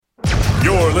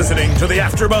You're listening to the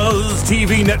AfterBuzz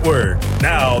TV Network,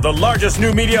 now the largest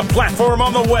new media platform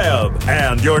on the web,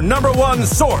 and your number one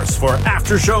source for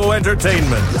after-show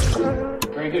entertainment.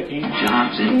 Very good, Dean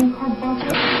Johnson.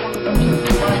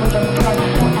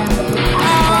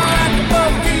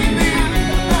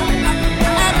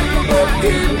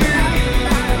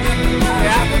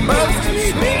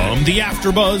 From the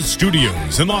AfterBuzz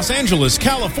Studios in Los Angeles,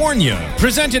 California,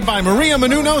 presented by Maria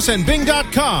Menounos and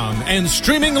Bing.com, and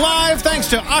streaming live thanks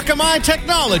to Akamai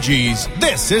Technologies,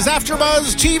 this is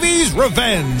AfterBuzz TV's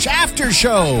Revenge After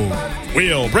Show.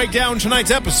 We'll break down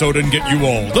tonight's episode and get you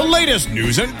all the latest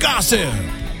news and gossip.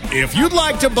 If you'd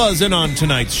like to buzz in on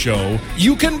tonight's show,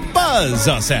 you can buzz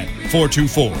us at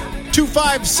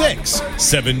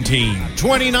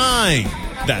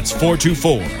 424-256-1729. That's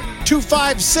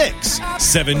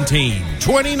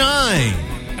 424-256-1729.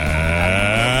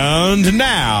 And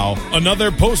now,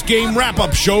 another post-game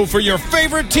wrap-up show for your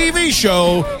favorite TV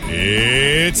show.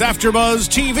 It's AfterBuzz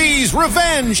TV's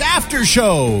Revenge After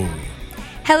Show.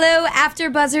 Hello,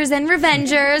 AfterBuzzers and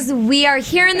Revengers. We are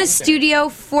here in the studio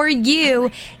for you.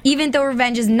 Even though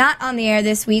Revenge is not on the air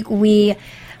this week, we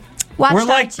watched We're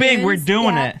like iTunes. Bing. We're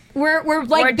doing it. We're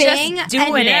like Bing. Just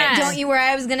doing it. Don't you worry,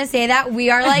 I was going to say that.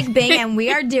 We are like Bing, and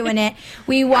we are doing it.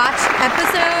 We watched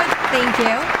Thank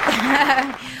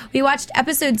you. We watched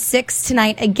episode 6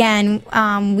 tonight again.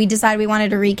 We decided we wanted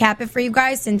to recap it for you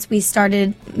guys since we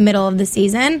started middle of the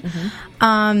season.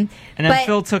 And then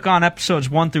Phil took on episodes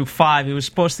 1 through 5. He was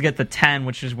supposed to get to 10,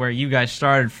 which is where you guys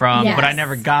started from, Yes. but I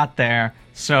never got there.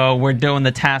 So we're doing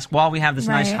the task while we have this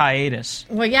nice hiatus.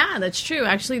 Well, yeah, that's true.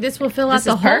 Actually, this will fill out This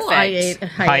the is whole perfect.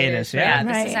 Hiatus, yeah.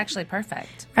 This Right. is actually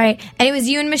perfect. Right. And it was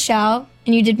you and Michelle,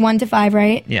 and you did 1 to 5,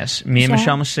 right? Yes, me and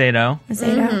Michelle Macedo,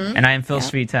 Macedo? and I am Phil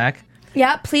Svitek.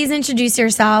 Yeah, please introduce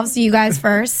yourselves, you guys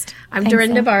first. I'm Thanks,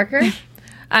 Dorinda Phil. Barker.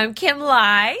 I'm Kim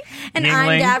Lai. And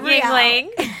Yingling. I'm Gabrielle. Yingling.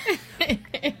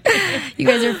 You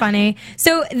guys are funny.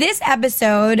 So this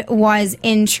episode was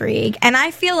intrigue, and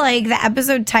I feel like the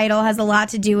episode title has a lot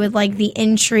to do with like the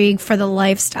intrigue for the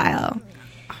lifestyle,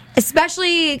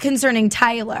 especially concerning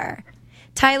Tyler.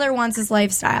 Tyler wants his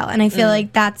lifestyle, and I feel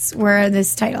like that's where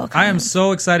this title comes. I am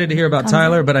so excited to hear about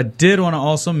Tyler, but I did want to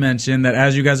also mention that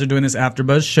as you guys are doing this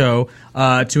AfterBuzz show,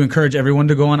 to encourage everyone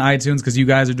to go on iTunes because you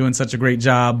guys are doing such a great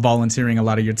job volunteering a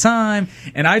lot of your time.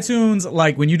 And iTunes,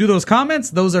 like when you do those comments,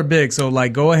 those are big. So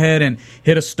like go ahead and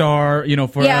hit a star,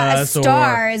 for Yeah, a us.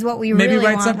 star or is what we maybe really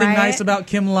write want, something right? nice about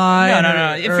Kim Lai.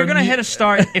 No. If you're gonna hit a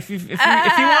star, if you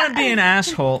want to be an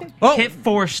asshole, hit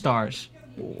 4 stars.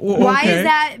 Why is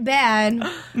that bad?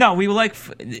 No, we like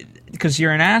because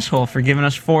you're an asshole for giving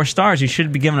us 4 stars. You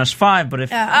should be giving us 5. But if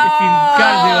you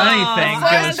gotta do anything,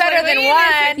 Four's better than 1.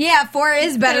 Yeah, 4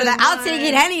 is better than I'll take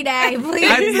it any day, please.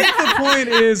 I think the point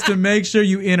is to make sure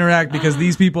you interact because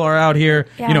these people are out here,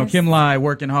 Yes. Kim Lai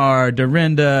working hard,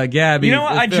 Dorinda, Gabby. You know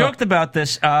what? I Phil. joked about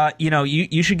this.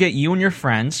 You should get you and your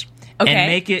friends and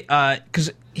make it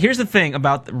because here's the thing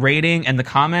about the rating and the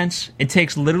comments. It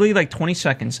takes literally like 20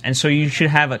 seconds, and so you should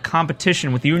have a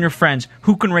competition with you and your friends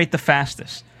who can rate the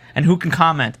fastest and who can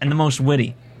comment and the most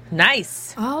witty.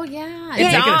 Nice. Oh, yeah. Make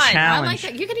it a on. I challenge. like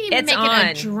that. You could even It's make on.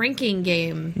 it a drinking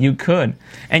game. You could.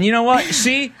 And you know what?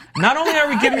 See, not only are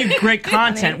we giving you great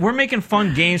content, we're making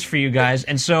fun games for you guys.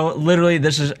 And so literally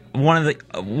this is one of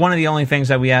the only things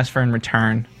that we ask for in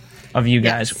return of you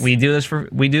guys. Yes. We do this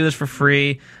for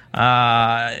free.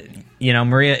 Maria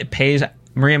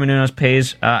Menounos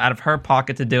pays out of her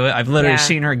pocket to do it. I've literally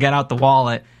seen her get out the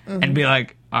wallet and be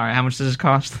like, "All right, how much does this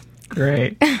cost?"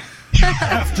 Great.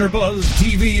 AfterBuzz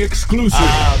TV exclusive.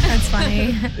 That's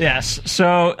funny. Yes.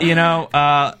 So,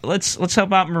 let's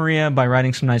help out Maria by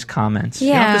writing some nice comments. You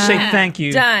don't have to say thank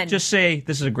you. Done. Just say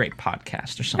this is a great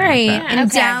podcast or something Right. like that.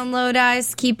 And download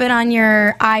us, keep it on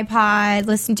your iPod,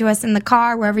 listen to us in the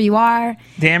car, wherever you are.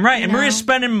 Damn right. And Maria's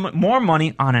spending more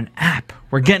money on an app.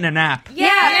 We're getting an app.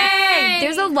 Yay!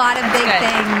 There's a lot of big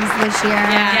things this year.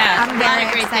 Yeah. I'm A lot very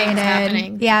of great excited. things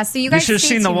happening. Yeah, so you You guys should have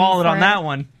stay seen the tuned wallet for on it. that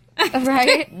one.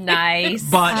 Right? Nice.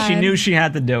 But she knew she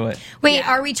had to do it. Wait,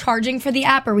 are we charging for the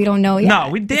app or we don't know yet? No,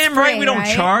 we damn It's right free, we don't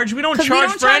right? charge. We don't 'Cause we charge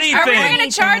don't for charge- anything. Are we going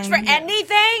to charge for Anything.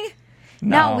 anything?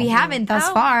 No, we haven't thus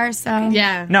far, so.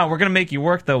 Yeah. No, we're going to make you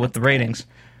work, though, with the ratings,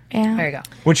 Yeah. There you go.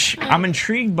 which I'm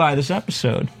intrigued by this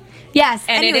episode. Yes.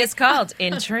 And anyway, it is called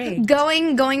Intrigue.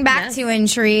 Going back to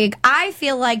intrigue, I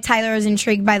feel like Tyler is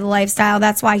intrigued by the lifestyle.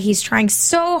 That's why he's trying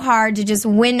so hard to just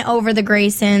win over the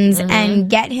Graysons and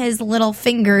get his little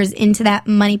fingers into that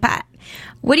money pot.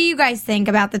 What do you guys think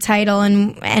about the title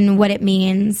and what it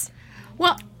means?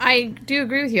 Well, I do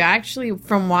agree with you. Actually,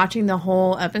 from watching the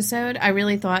whole episode, I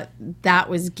really thought that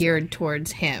was geared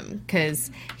towards him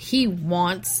because he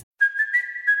wants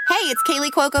Hey, it's Kaylee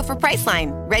Cuoco for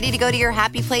Priceline. Ready to go to your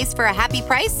happy place for a happy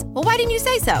price? Well, why didn't you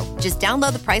say so? Just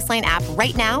download the Priceline app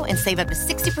right now and save up to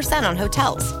 60% on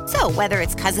hotels. So whether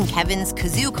it's Cousin Kevin's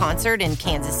Kazoo Concert in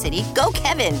Kansas City, go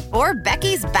Kevin, or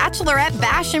Becky's Bachelorette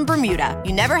Bash in Bermuda,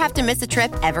 you never have to miss a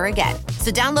trip ever again.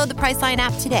 So download the Priceline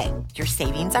app today. Your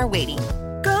savings are waiting.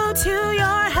 Go to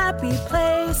your happy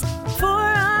place for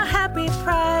a happy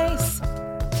price.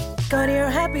 Go to your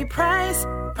happy price,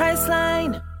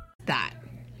 Priceline. That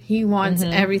he wants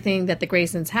everything that the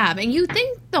Graysons have, and you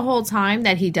think the whole time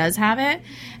that he does have it.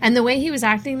 And the way he was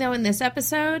acting, though, in this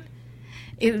episode,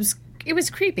 it was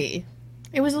creepy.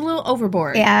 It was a little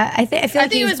overboard. Yeah, I feel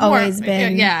like he's always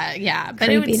been but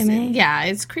creepy to me. Yeah,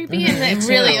 it's creepy and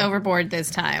really overboard this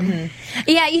time.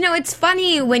 Yeah, it's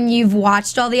funny when you've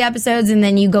watched all the episodes and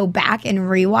then you go back and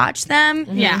rewatch them.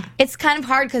 Yeah. It's kind of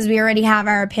hard because we already have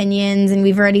our opinions and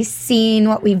we've already seen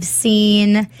what we've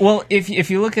seen. Well, if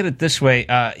you look at it this way,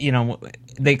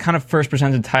 they kind of first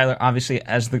presented Tyler, obviously,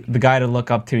 as the guy to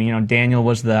look up to. Daniel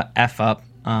was the F up,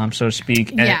 so to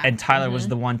speak, and Tyler was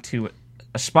the one to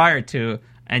aspire to.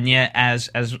 And yet, as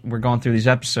we're going through these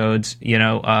episodes,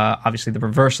 obviously the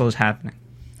reversal is happening.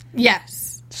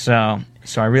 Yes. So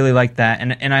I really like that.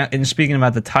 And speaking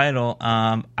about the title,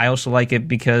 I also like it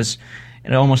because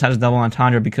it almost has a double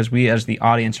entendre because we as the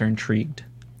audience are intrigued.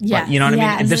 Yeah. You know what I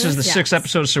mean? And this is the sixth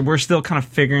episode, so we're still kind of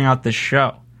figuring out this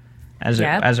show as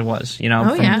it was.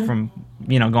 From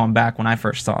going back when I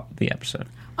first saw the episode.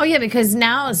 Oh yeah, because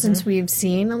now since we've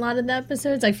seen a lot of the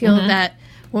episodes, I feel that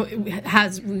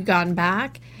has we gone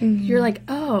back, you're like,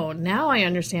 oh, now I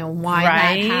understand why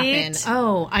that happened.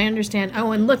 Oh, I understand.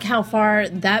 Oh, and look how far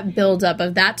that buildup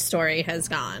of that story has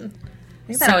gone. I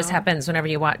think that always happens whenever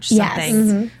you watch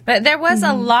something. But there was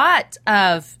a lot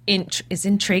of is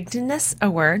intriguedness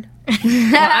a word?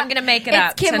 Well, I'm going to make it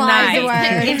up Kim tonight.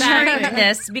 Wise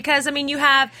Intriguedness, because you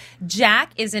have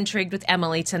Jack is intrigued with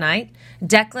Emily tonight.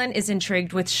 Declan is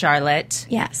intrigued with Charlotte.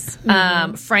 Yes.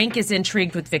 Frank is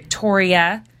intrigued with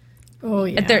Victoria. Oh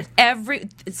yeah.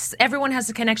 Everyone has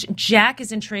a connection. Jack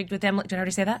is intrigued with Emily. Did I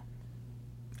already say that?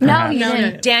 No, you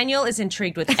didn't. No. Daniel is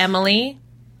intrigued with Emily.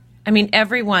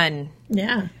 Everyone.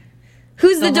 Yeah.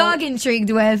 Who's the dog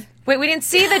intrigued with? Wait, we didn't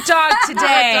see the dog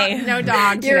today. No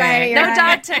dog today. You're right. No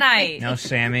dog tonight. No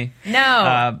Sammy.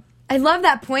 No. I love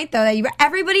that point, though, that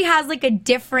everybody has a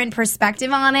different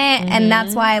perspective on it, and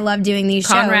that's why I love doing these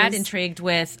shows. Conrad intrigued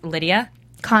with Lydia.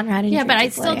 Conrad intrigued but I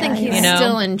with still Lydia, think he's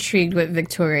still intrigued with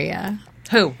Victoria.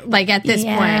 Who? At this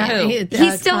point.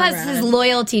 He still has his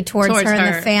loyalty towards her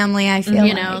and the family, I feel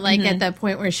at the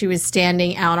point where she was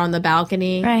standing out on the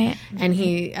balcony. Right. And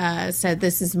he said,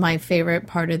 this is my favorite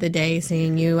part of the day,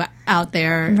 seeing you out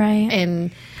there. Right.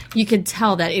 And you could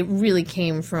tell that it really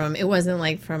came from, it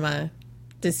wasn't from a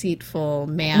deceitful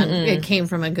man. It came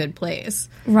from a good place.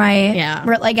 Right. Yeah.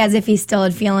 As if he still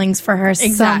had feelings for her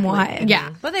somewhat.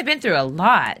 Yeah. Well, they've been through a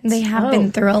lot. They have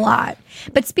been through a lot.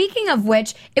 But speaking of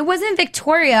which, it wasn't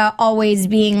Victoria always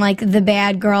being the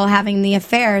bad girl having the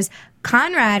affairs.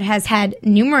 Conrad has had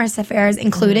numerous affairs,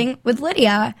 including with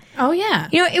Lydia. Oh, yeah.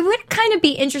 It would kind of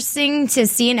be interesting to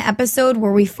see an episode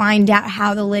where we find out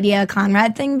how the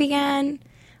Lydia-Conrad thing began,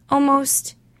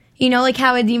 almost.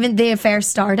 How the affair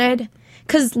started.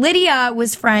 Because Lydia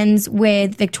was friends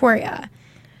with Victoria.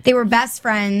 They were best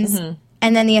friends,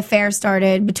 and then the affair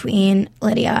started between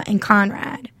Lydia and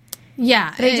Conrad.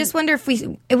 Yeah. But I just wonder if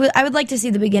I would like to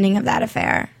see the beginning of that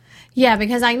affair. Yeah,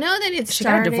 because I know that it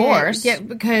started. She got divorced. Yeah,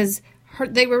 because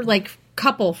they were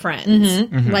couple friends.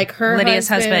 Her Lydia's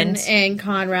husband husband and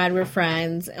Conrad were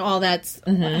friends. All that's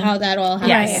how that all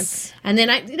happened. Yes. And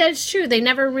then that's true. They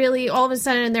never really, all of a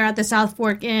sudden, they're at the South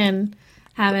Fork Inn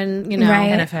having,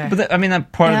 an affair. But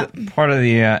that part of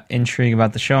the intrigue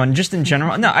about the show, and just in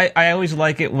general. No, I always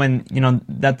like it when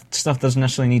that stuff doesn't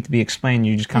necessarily need to be explained.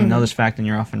 You just kind of know this fact, and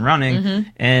you're off and running.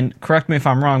 And correct me if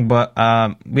I'm wrong, but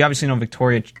we obviously know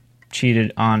Victoria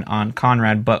cheated on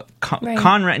Conrad, but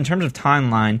Conrad, in terms of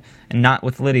timeline, and not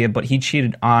with Lydia, but he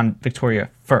cheated on Victoria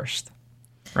first,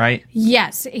 right?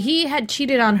 Yes, he had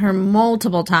cheated on her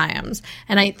multiple times,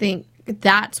 and I think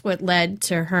that's what led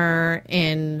to her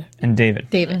and David.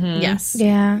 Yes.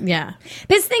 Yeah.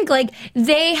 But think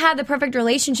they had the perfect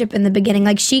relationship in the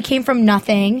beginning. She came from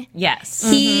nothing. Yes.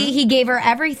 He gave her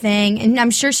everything, and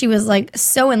I'm sure she was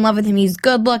so in love with him. He's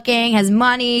good looking, has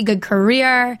money, good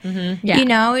career. Yeah.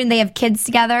 And they have kids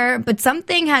together. But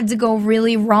something had to go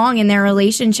really wrong in their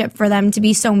relationship for them to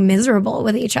be so miserable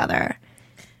with each other.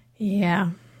 Yeah.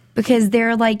 Because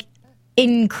they're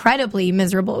incredibly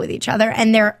miserable with each other,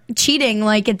 and they're cheating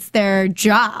like it's their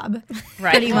job.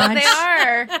 Right. Pretty much. They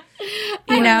are.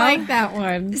 You know, like that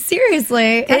one.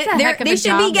 Seriously, they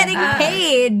should be getting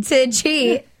paid to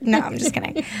cheat. No, I'm just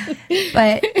kidding.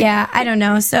 But yeah, I don't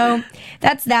know. So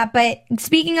that's that. But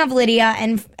speaking of Lydia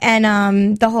and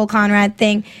the whole Conrad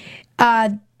thing,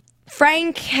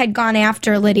 Frank had gone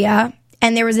after Lydia,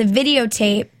 and there was a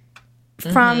videotape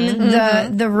from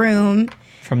the room.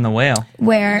 From the whale.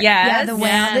 Where, the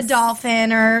whale, the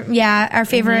dolphin, or, our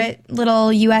favorite little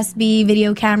USB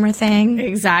video camera thing.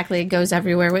 Exactly. It goes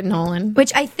everywhere with Nolan.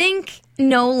 Which I think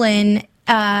Nolan,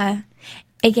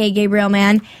 a.k.a. Gabriel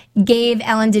Mann, gave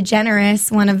Ellen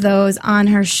DeGeneres one of those on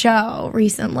her show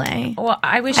recently. Well,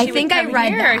 I wish he would come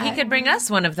read here. that. He could bring us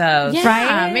one of those. Yeah,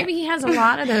 right? Maybe he has a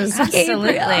lot of those.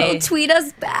 Absolutely. Gabriel, tweet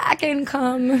us back and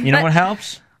come. You know what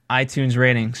helps? iTunes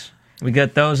ratings. We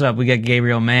get those up. We get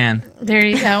Gabriel Mann. There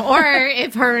you go. Or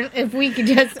if we could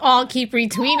just all keep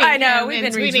retweeting. I know him we've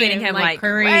and been retweeting him like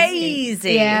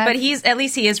crazy. Yeah. But at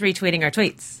least he is retweeting our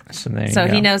tweets, So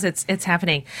he knows it's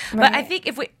happening. Right. But I think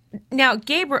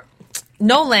Gabriel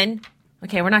Nolan.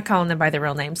 Okay, we're not calling them by their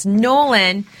real names.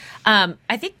 Nolan.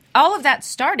 I think all of that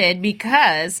started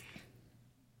because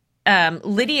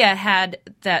Lydia had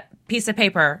that piece of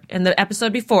paper in the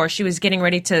episode before. She was going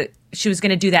to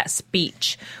do that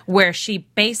speech where she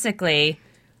basically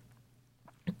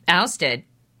ousted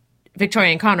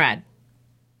Victoria and Conrad.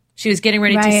 She was getting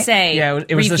ready to say,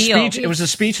 it was the speech. It was the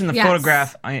speech and the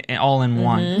photograph all in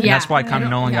one. And that's why kind of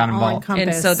Nolan got involved.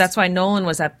 And so that's why Nolan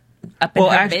was up in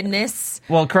her business.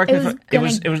 Well, correct me if it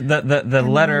was the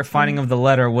letter, finding of the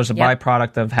letter was a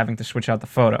byproduct of having to switch out the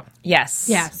photo.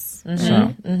 Yes.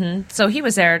 So he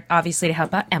was there obviously to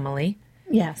help out Emily.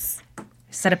 Yes.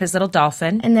 Set up his little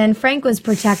dolphin. And then Frank was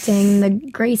protecting the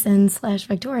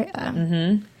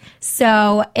Grayson/Victoria.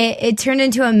 So it turned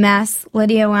into a mess.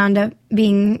 Lydia wound up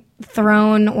being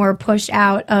thrown or pushed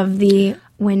out of the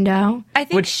window. I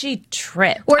think she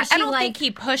tripped. Or I don't think he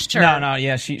pushed her. No,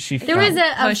 she There was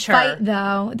a fight,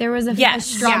 though. There was a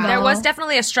struggle. Yeah, there was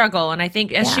definitely a struggle. And I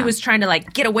think as she was trying to,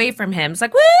 get away from him, it's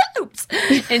like, whoops!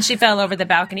 And she fell over the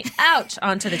balcony, ouch,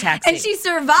 onto the taxi. And she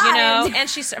survived.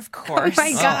 Of course. Oh,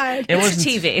 my God. It wasn't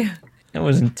TV. It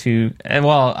wasn't too...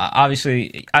 Well,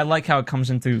 obviously, I like how it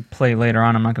comes into play later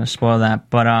on. I'm not going to spoil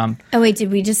that, but... Oh, wait,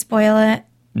 did we just spoil it?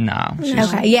 No.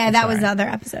 Okay, yeah, that was the other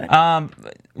episode.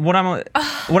 What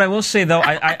I will say though,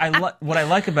 what I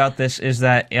like about this is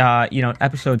that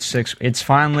episode 6, it's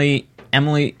finally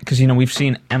Emily, because we've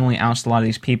seen Emily oust a lot of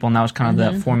these people, and that was kind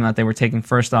of the formula that they were taking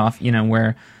first off.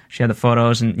 Where she had the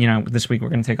photos, and this week we're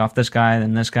going to take off this guy,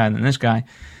 then this guy, then this guy,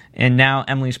 and now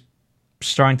Emily's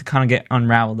starting to kind of get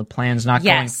unraveled. The plan's not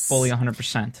going fully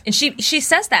 100%. And she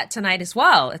says that tonight as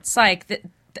well. It's like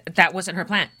that wasn't her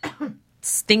plan.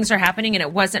 Things are happening and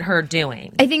it wasn't her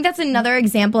doing. I think that's another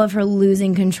example of her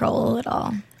losing control a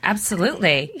little.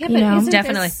 Absolutely. Yeah, but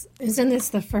definitely. Isn't this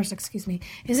the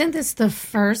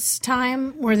first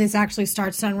time where this actually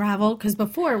starts to unravel? Because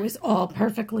before it was all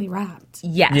perfectly wrapped.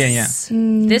 Yes.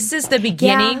 Yeah. This is the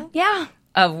beginning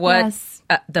of what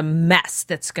the mess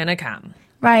that's going to come.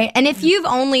 Right. And if you've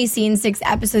only seen 6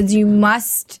 episodes, you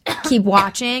must keep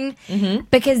watching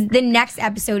because the next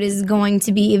episode is going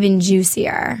to be even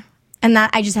juicier. And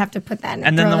that I just have to put that in.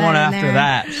 And then the one after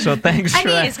that. So thanks for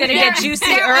that. It's going to get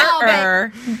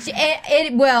juicier.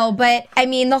 It will, but I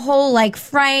mean, the whole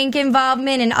Frank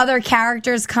involvement and other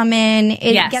characters come in.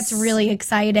 It gets really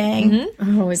exciting.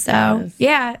 Oh, does.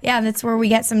 Yeah, that's where we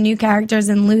get some new characters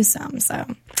and lose some. So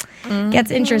it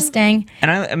gets interesting. And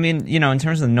I mean, in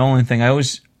terms of the Nolan thing, I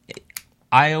always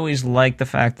like the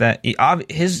fact that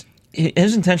his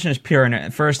intention is pure. And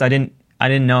at first, I didn't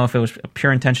know if it was a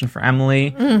pure intention for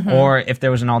Emily or if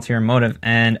there was an ulterior motive.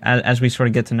 And as we sort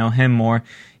of get to know him more,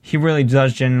 he really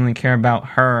does genuinely care about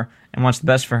her and wants the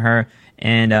best for her.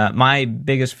 And my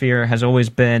biggest fear has always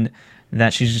been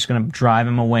that she's just going to drive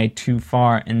him away too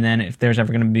far. And then if there's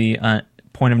ever going to be a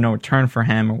point of no return for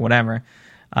him or whatever,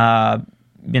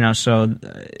 so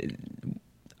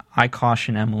I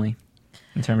caution Emily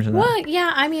in terms of that. Well,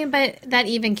 yeah, I mean, but that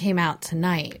even came out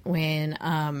tonight when...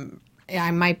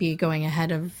 I might be going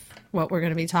ahead of what we're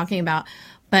going to be talking about,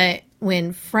 but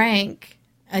when Frank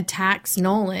attacks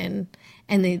Nolan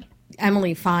and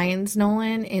Emily finds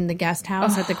Nolan in the guest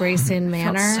house at the Grayson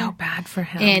Manor. I felt so bad for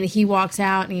him. And he walks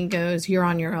out and he goes, "You're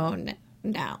on your own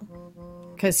now."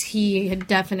 Because he had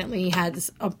definitely had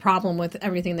a problem with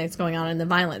everything that's going on in the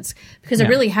violence. Because there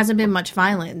really hasn't been much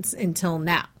violence until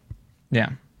now.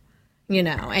 Yeah.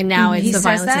 And now it's the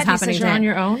violence is happening. You're on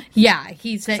your own. Yeah,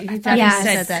 he said. He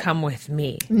said that. Come with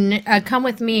me. Come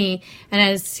with me. And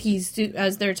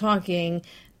as they're talking,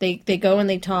 They go and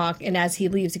they talk, and as he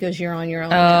leaves, he goes, "You're on your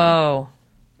own." Oh.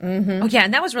 Oh, yeah,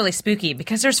 and that was really spooky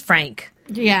because there's Frank.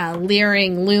 Yeah,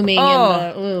 leering, looming.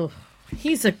 Oh.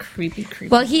 He's a creepy.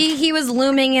 Well, he was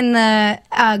looming in the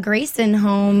Grayson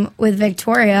home with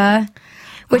Victoria,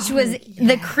 which was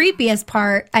the creepiest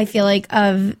part, I feel like,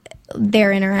 of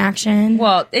their interaction.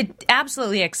 Well, it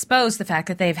absolutely exposed the fact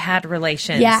that they've had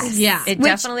relations. Yes. Yeah. It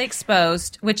definitely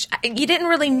exposed, which you didn't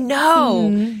really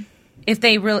know if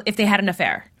they had an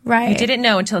affair. Right. You didn't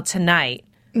know until tonight.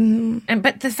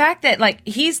 But the fact that like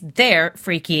he's there,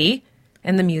 freaky,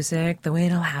 and the music, the way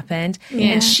it all happened,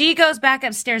 and she goes back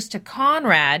upstairs to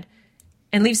Conrad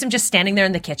and leaves him just standing there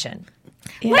in the kitchen.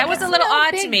 Yeah. That was a little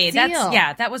odd to big me. deal.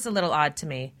 That was a little odd to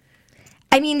me.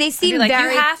 I mean, they seem Like,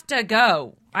 very... you have to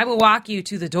go. I will walk you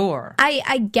to the door.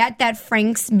 I get that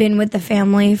Frank's been with the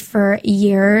family for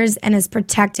years and has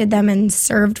protected them and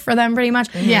served for them pretty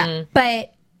much. Yeah.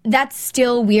 But that's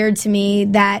still weird to me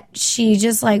that she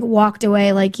just like walked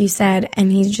away, like you said,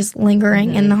 and he's just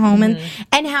lingering in the home,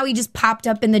 and how he just popped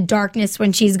up in the darkness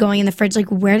when she's going in the fridge. Like,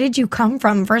 where did you come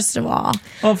from, first of all?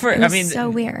 Well, so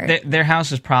weird. Their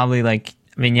house is probably like,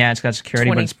 I mean, yeah, it's got security,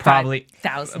 but it's probably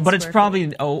 25,000 but it's square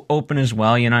probably open as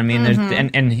well. You know what I mean? There's,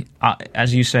 and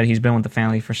as you said, he's been with the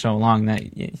family for so long that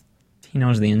he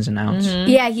knows the ins and outs.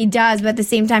 Yeah, he does, but at the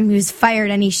same time, he was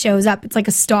fired and he shows up. It's like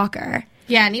a stalker.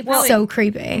 Yeah, and he probably, So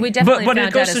creepy. We definitely But it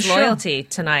found goes out to his show- loyalty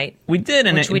tonight. We did,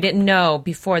 and which we didn't know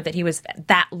before that he was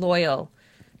that loyal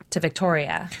to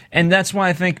Victoria. And that's why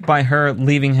I think by her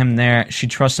leaving him there, she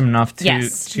trusts him enough to do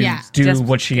Just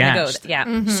what she gonna go asked. yeah,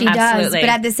 She does, but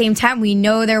at the same time, we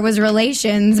know there was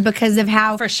relations because of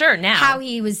how for sure now how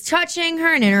he was touching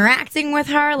her and interacting with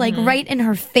her, like right in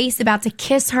her face, about to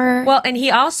kiss her. Well, and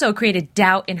he also created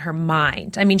doubt in her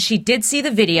mind. I mean, she did see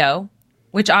the video,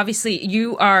 which obviously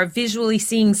you are visually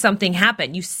seeing something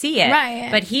happen. You see it, Right.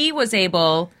 But he was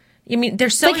able. I mean, they're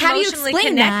so Like, how do you emotionally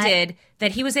explain that? connected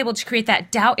that he was able to create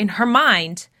that doubt in her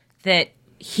mind that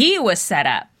he was set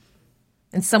up.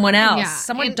 And someone else, Yeah,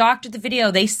 someone doctored the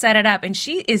video, they set it up, and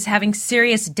she is having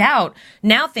serious doubt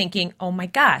now, thinking, "Oh my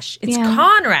gosh, it's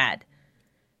Conrad."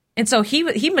 And so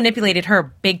he manipulated her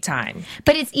big time.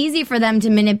 But it's easy for them to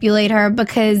manipulate her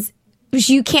because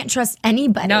you can't trust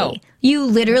anybody. No. You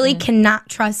literally cannot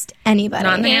trust anybody.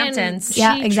 Not in the And Hamptons.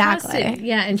 Yeah, she exactly. trusted-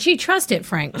 and she trusted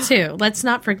Frank too. Let's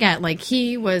not forget, like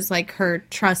he was like her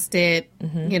trusted,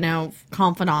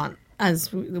 confidant,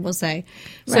 as we'll say.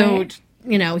 So,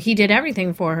 Right. he did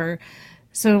everything for her.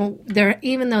 So there,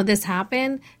 even though this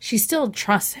happened, she still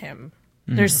trusts him.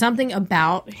 There's something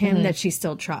about him that she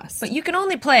still trusts. But you can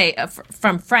only play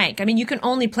from Frank. I mean, you can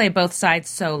only play both sides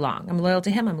so long. I'm loyal to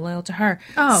him. I'm loyal to her.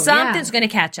 Oh, Something's going to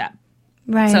catch up.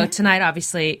 Right. So tonight,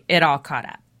 obviously, it all caught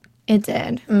up. It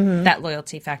did. That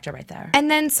loyalty factor right there. And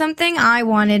then something I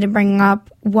wanted to bring up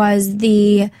was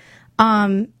the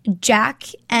Jack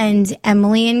and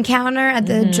Emily encounter at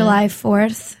the July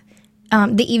 4th.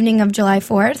 The evening of July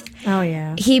 4th. Oh,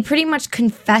 yeah. He pretty much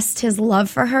confessed his love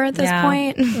for her at this Yeah.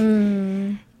 point.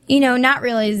 Not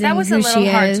realizing That was who a little she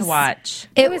hard is. to watch.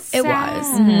 It was was.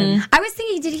 sad. I was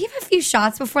thinking, did he have a few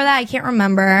shots before that? I can't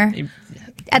remember.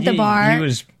 At the bar.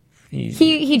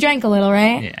 He drank a little,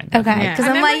 right? Yeah, Okay. definitely. Because I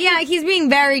I'm like, remember he's being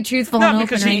very truthful No, and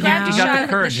because open he right grabbed now. you got the Shot of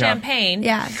the courage up. champagne.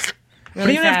 Yeah. But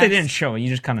even if they didn't show it, you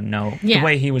just kind of know Yeah. the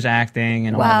way he was acting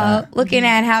and all Well, that. looking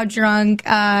at how drunk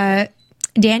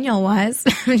Daniel was,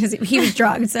 he was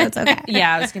drugged, so it's okay.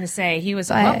 Yeah, I was going to say, he was.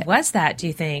 But- What was that, do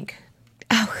you think?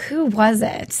 Oh, who was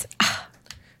it?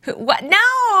 What? No,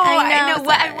 I know,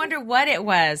 What? I sorry. wonder what it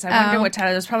was. I wonder what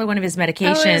Tyler. It was probably one of his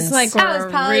medications. It was like That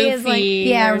was probably his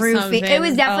roofie or roofie. something. It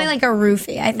was definitely Oh. like a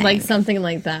roofie, I think. like something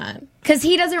like that. Because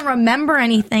he doesn't remember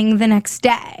anything the next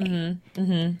day.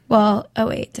 Well, oh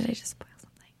wait, did I just spoil something?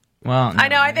 Well, I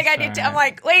know. I think I did too. I'm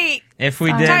like, wait. if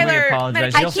we did, Tyler, we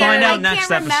apologize. I You'll can't- find I out next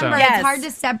can't remember. episode. Yes. It's hard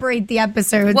to separate the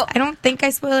episodes. Well, I don't think I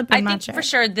spoiled it, but I I'm think not sure. for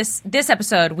sure this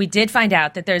episode we did find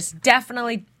out that there's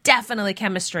definitely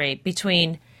chemistry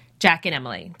between Jack and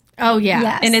Emily. Oh, yeah.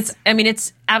 Yes. And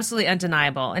it's absolutely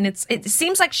undeniable. And it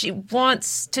seems like she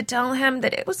wants to tell him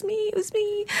that it was me,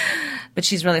 but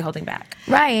she's really holding back.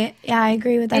 Right. Yeah, I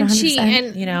agree with that And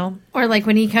 100%. or like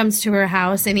when he comes to her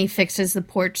house and he fixes the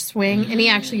porch swing and he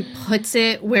actually puts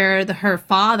it where her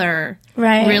father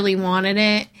Right. really wanted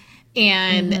it.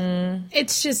 And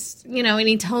it's just, and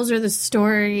he tells her the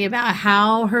story about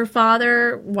how her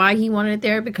father, why he wanted it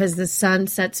there, because the sun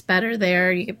sets better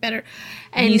there, you get better.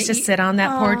 And He used to sit on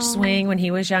that porch swing when he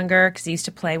was younger because he used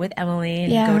to play with Emily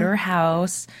and Yeah. go to her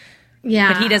house.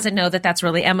 yeah. But he doesn't know that that's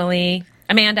really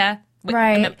Amanda.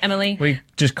 Right. Emily. We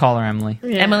just call her Emily.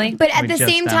 Emily. But at We the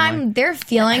just same Emily. time, their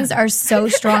feelings are so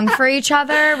strong for each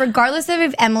other, regardless of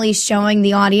if Emily's showing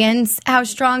the audience how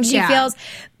strong she feels.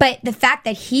 But the fact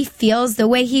that he feels the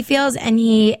way he feels, and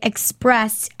he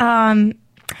expressed, how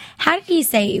did he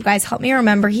say it, you guys? Help me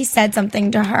remember. He said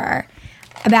something to her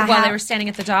about While how they were standing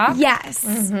at the dock? Yes.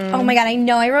 Oh my God, I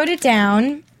know I wrote it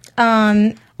down.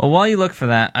 Well, while you look for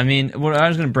that, I mean, what I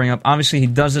was going to bring up, obviously he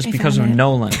does this because of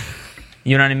Nolan.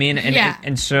 You know what I mean?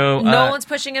 And so... Nolan's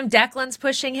pushing him. Declan's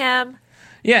pushing him.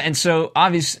 Yeah, and so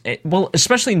obviously, well,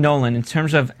 especially Nolan in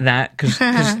terms of that, because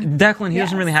Declan, he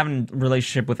doesn't really have a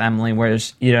relationship with Emily,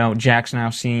 whereas, you know, Jack's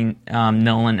now seen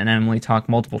Nolan and Emily talk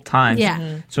multiple times.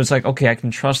 Yeah. So it's like, okay, I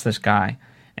can trust this guy.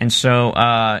 And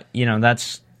so, you know,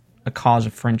 that's a cause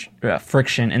of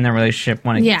friction in their relationship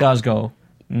when it does go,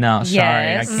 no,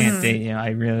 sorry, I can't date you.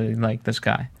 I really like this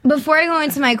guy. Before I go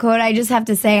into my quote, I just have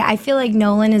to say, I feel like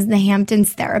Nolan is the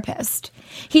Hamptons therapist.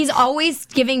 He's always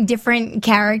giving different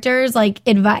characters, like,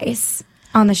 advice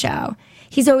on the show.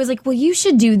 He's always like, well, you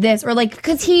should do this. Or, like,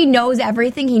 because he knows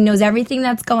everything. He knows everything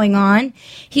that's going on.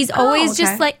 He's always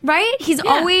just like, right? He's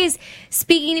always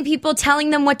speaking to people, telling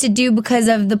them what to do because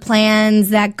of the plans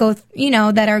that go,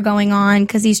 that are going on,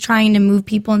 because he's trying to move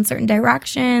people in certain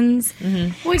directions.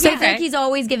 Well, so I think he's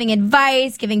always giving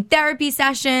advice, giving therapy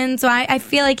sessions. So I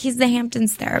feel like he's the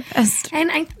Hamptons therapist.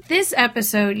 And this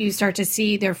episode, you start to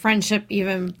see their friendship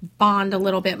even bond a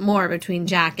little bit more between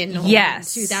Jack and Nolan.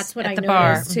 Yes. Too. That's what At I the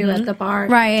noticed, bar. too, at the bar.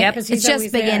 Right. Yep. It's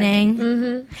just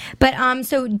beginning. But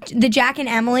so the Jack and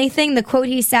Emily thing, the quote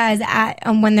he says at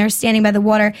when they're standing by the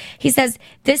water, he says,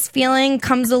 "This feeling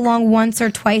comes along once or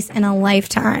twice in a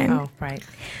lifetime." Oh, right.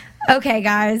 Okay,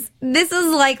 guys, this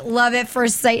is like love at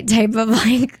first sight type of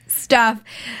like stuff.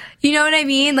 You know what I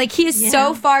mean? Like he is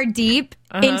so far deep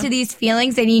into these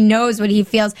feelings, and he knows what he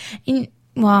feels.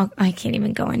 Well, I can't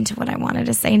even go into what I wanted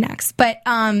to say next, but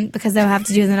because they'll have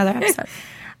to do another episode.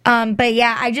 But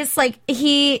yeah, I just like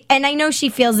and I know she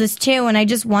feels this too, and I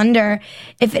just wonder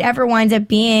if it ever winds up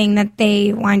being that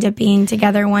they wind up being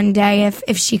together one day,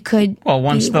 if she could. Well,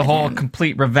 once be the with whole him.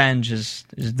 complete revenge is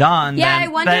done, Yeah, then,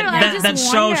 I wonder, then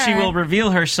so she will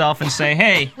reveal herself and say,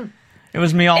 "Hey, it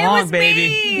was me all along,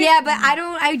 baby." Yeah, but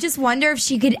I just wonder if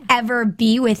she could ever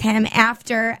be with him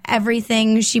after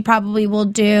everything she probably will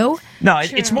do. No,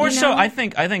 it's more so. I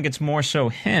think it's more so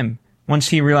him. Once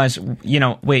he realized,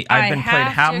 wait, I've been played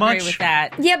how much? Agree with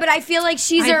that. Yeah, but I feel like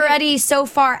she's already so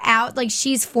far out, like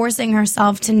she's forcing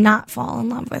herself to not fall in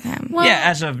love with him. Well, yeah,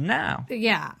 as of now.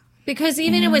 Yeah. Because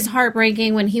even it was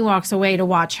heartbreaking when he walks away to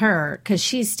watch her, because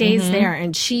she stays there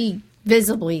and she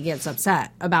visibly gets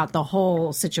upset about the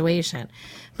whole situation.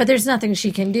 But there's nothing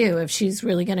she can do if she's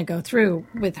really going to go through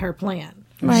with her plan.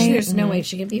 Right. There's no way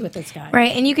she can be with this guy.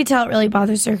 Right, and you could tell it really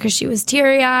bothers her because she was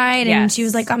teary-eyed and she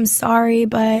was like, "I'm sorry,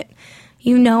 but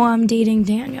I'm dating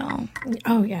Daniel."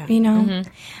 Oh, yeah.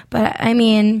 But I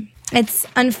mean, it's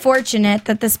unfortunate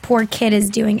that this poor kid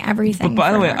is doing everything. But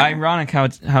by the for way, her. ironic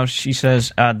how she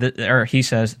says, or he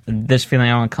says, this feeling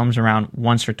only comes around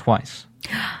once or twice.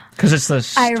 Because it's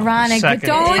the ironic. second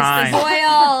Don't time.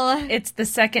 spoil. It's the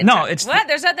second. No, time. it's what?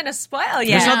 There's nothing to spoil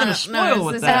yet. There's nothing to spoil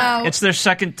with that. It's their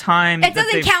second time. It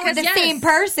doesn't count with the same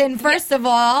person. First of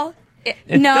all,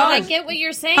 It no. does. I get what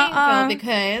you're saying, Phil,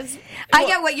 because I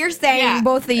get what you're saying,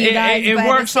 both of you guys. It but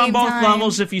works at the on same both time,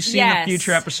 levels if you've seen the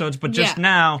future episodes, but just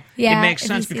now it makes if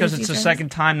sense you see because the it's the future second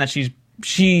time that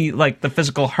she like the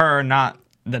physical her, not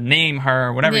the name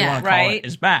her, whatever you want to call it,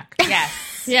 is back. Yes.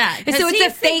 Yeah, so it's a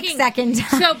fake second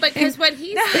time. So, because what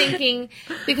he's thinking,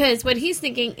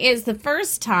 is the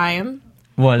first time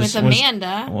with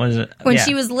Amanda was it when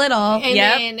she was little, and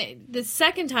then the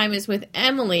second time is with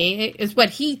Emily. Is what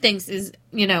he thinks is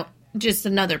just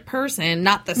another person,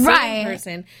 not the same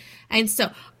person. And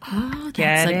so, that's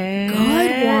a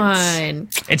good one.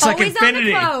 It's like Always on the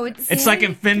infinity. quotes. It's like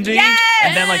infinity,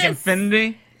 and then like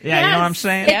infinity. Yeah, you know what I'm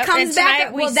saying? It comes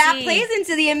back. Well, that plays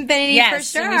into the infinity for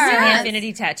sure. We see the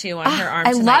infinity tattoo on her arm.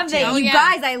 I love it, too. you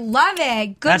guys. I love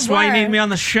it. Good That's work. why you need me on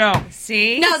the show.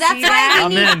 See? No, that's See why that?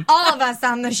 we need I'm in. all of us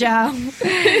on the show.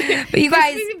 But you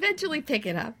guys, We eventually pick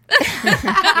it up.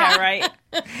 Yeah, right.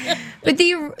 but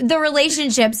the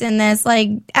relationships in this, like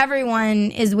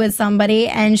everyone is with somebody,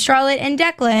 and Charlotte and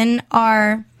Declan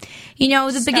are,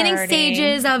 the beginning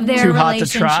stages of their Too hot to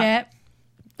trot.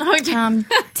 relationship.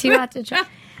 Too hot to try.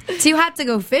 Too hot to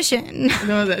go fishing.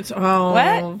 No, that's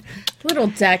What? Little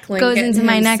Declan Goes getting into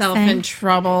my next himself thing. in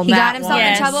trouble. He got himself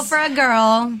in trouble for a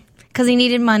girl because he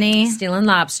needed money. Stealing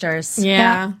lobsters.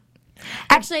 Yeah.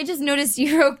 Actually, I just noticed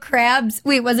you wrote crabs.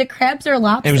 Wait, was it crabs or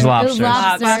lobster? It was lobsters.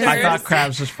 lobsters. I thought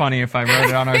crabs was funny if I wrote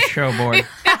it on our show board.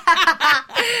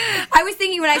 I was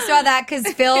thinking when I saw that because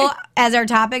Phil, as our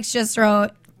topics, just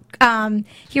wrote.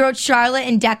 He wrote Charlotte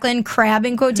and Declan crab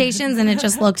in quotations, and it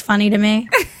just looked funny to me.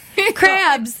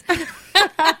 Crabs.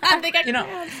 You know,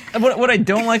 what I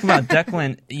don't like about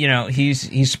Declan, you know,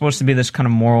 he's supposed to be this kind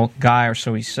of moral guy, or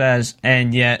so he says,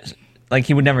 and yet, like,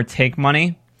 he would never take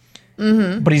money,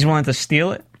 but he's willing to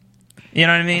steal it. You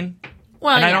know what I mean?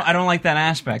 Well, and I don't like that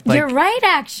aspect. Like, you're right,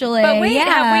 actually. But wait,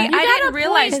 yeah. I didn't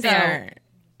realize there.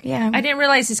 Yeah, I didn't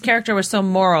realize his character was so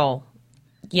moral.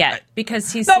 Yet,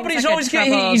 because he's but he's always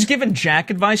he's giving Jack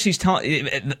advice. He's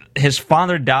telling his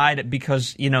father died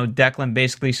because, you know, Declan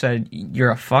basically said,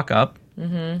 "You're a fuck up."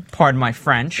 Pardon my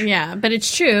French. Yeah, but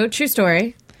it's true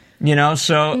story. You know,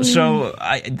 so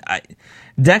I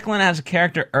Declan as a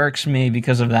character irks me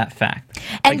because of that fact.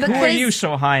 And like, who are you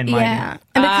so high and mighty? Yeah,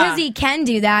 and because he can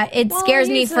do that, it scares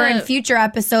me for in future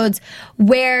episodes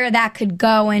where that could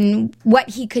go and what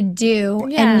he could do,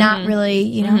 and not really,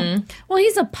 you know. Well,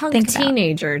 he's a punk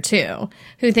teenager too,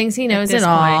 who thinks he knows it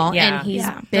all, and he's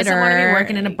bitter. Doesn't want to be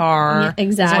working in a bar. Yeah,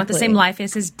 exactly. Doesn't want the same life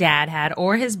as his dad had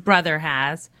or his brother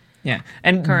has. Yeah,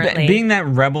 and currently being that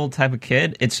rebel type of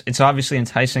kid, it's obviously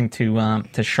enticing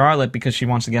to Charlotte because she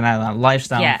wants to get out of that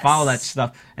lifestyle and follow that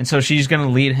stuff, and so she's going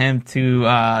to lead him to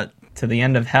the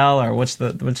end of hell, or what's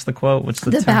the quote? What's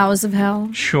the bowels of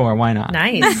hell? Sure, why not?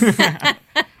 Nice. And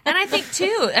I think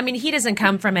too, I mean, he doesn't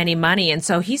come from any money, and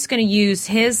so he's going to use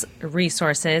his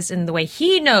resources in the way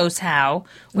he knows how,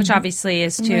 which obviously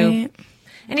is to,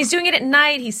 and he's doing it at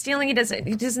night. He's stealing. He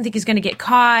doesn't think he's going to get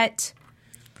caught.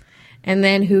 And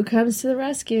then who comes to the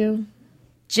rescue?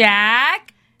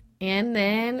 Jack. And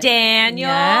then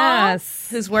Daniel,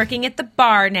 who's working at the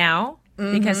bar now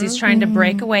because he's trying to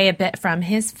break away a bit from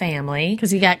his family. Because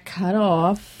he got cut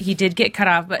off. He did get cut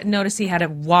off, but notice he had a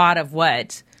wad of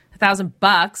what?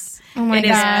 $1,000 in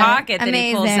his pocket that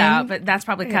he pulls out, but that's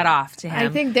probably cut off to him. I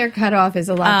think their cut off is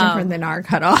a lot different than our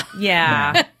cut off.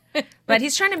 Yeah. But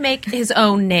he's trying to make his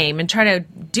own name and try to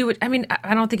do it. I mean,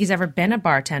 I don't think he's ever been a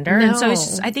bartender. No. And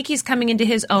so I think he's coming into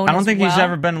his own. I don't think he's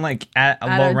ever been like at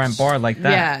a low rent bar like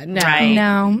that. Yeah, no. Right?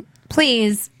 No.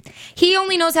 Please. He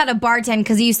only knows how to bartend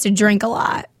because he used to drink a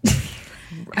lot.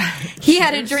 He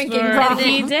had a drinking problem.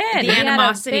 He did. The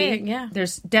animosity.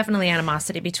 There's definitely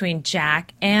animosity between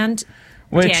Jack and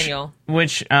Daniel.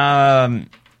 Which, you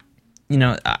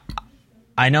know,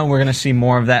 I know we're going to see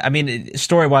more of that. I mean,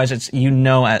 story-wise, it's, you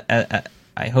know,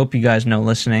 I hope you guys know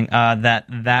listening,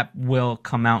 that will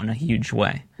come out in a huge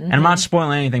way. And I'm not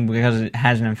spoiling anything because it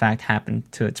hasn't, in fact, happened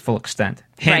to its full extent.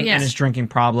 Him and his drinking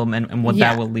problem and what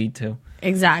that will lead to.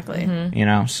 Exactly. You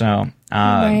know, so...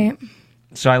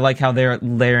 So I like how they're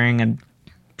layering and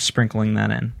sprinkling that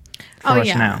in for us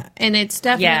now. And it's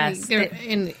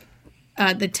definitely...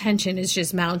 the tension is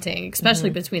just mounting, especially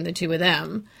between the two of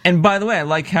them. And by the way, I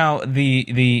like how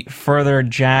the further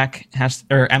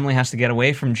Emily has to get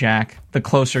away from Jack, the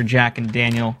closer Jack and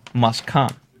Daniel must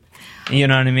come. You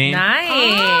know what I mean?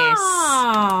 Nice.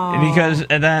 Oh. Because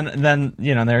then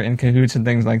you know, they're in cahoots and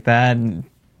things like that, and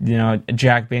you know,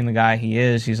 Jack being the guy he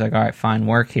is, he's like, all right, fine,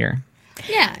 work here.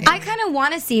 Yeah. I kind of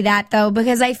want to see that though,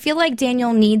 because I feel like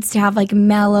Daniel needs to have like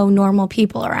mellow, normal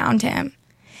people around him.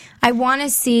 I want to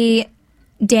see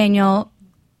Daniel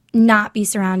not be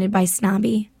surrounded by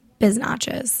snobby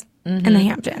biznatches in the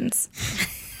Hamptons.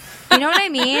 You know what I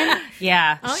mean?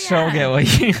 Yeah. Oh, yeah. So get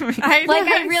what you mean.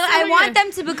 I want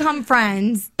them to become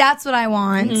friends. That's what I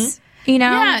want. You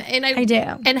know? Yeah, and I do.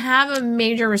 And have a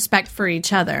major respect for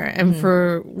each other and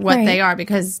for what they are,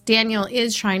 because Daniel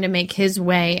is trying to make his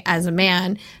way as a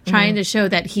man, trying to show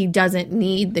that he doesn't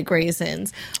need the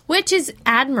Graysons, which is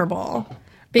admirable.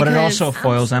 But it also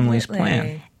foils Emily's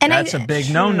plan. And that's a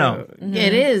big no-no.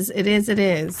 It is.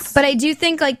 But I do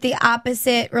think like the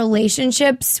opposite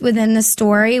relationships within the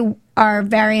story are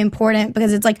very important,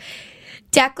 because it's like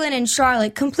Declan and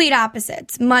Charlotte, complete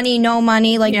opposites. Money, no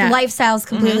money, like lifestyle's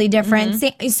completely different.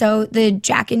 So the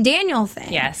Jack and Daniel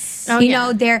thing. Yes. You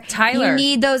know, Tyler. You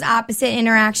need those opposite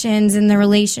interactions in the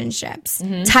relationships.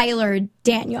 Tyler,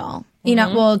 Daniel. You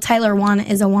know, well, Tyler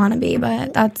is a wannabe,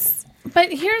 but that's...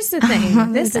 But here's the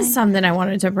thing. This is something I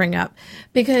wanted to bring up,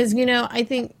 because, you know, I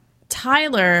think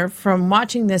Tyler, from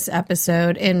watching this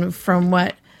episode and from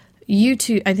what you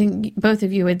two, I think both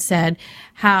of you had said,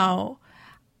 how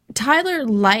Tyler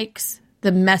likes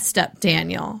the messed up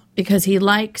Daniel because he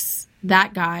likes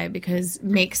that guy because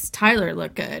makes Tyler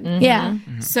look good. Yeah.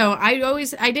 So I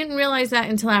didn't realize that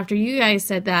until after you guys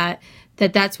said that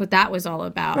that's what that was all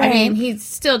about. Right. I mean, he's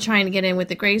still trying to get in with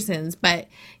the Graysons, but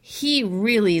he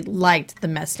really liked the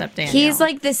messed up Daniel. He's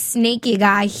like the snaky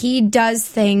guy. He does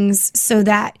things so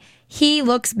that he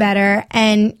looks better,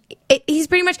 and he's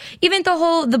pretty much, even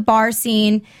the bar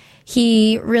scene,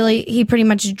 he pretty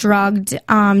much drugged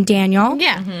Daniel.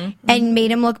 Yeah. And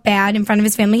made him look bad in front of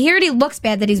his family. He already looks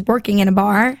bad that he's working in a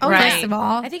bar, first of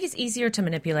all. I think it's easier to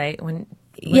manipulate when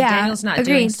Daniel's not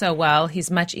doing so well.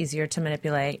 He's much easier to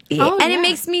manipulate. It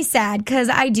makes me sad because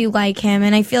I do like him,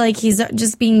 and I feel like he's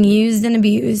just being used and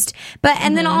abused. But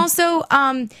and then also,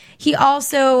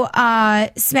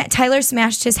 Tyler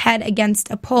smashed his head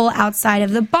against a pole outside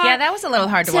of the bar. Yeah, that was a little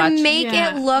hard to watch. To make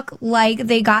it look like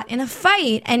they got in a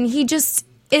fight, and he just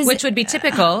is, which would be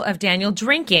typical of Daniel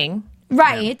drinking.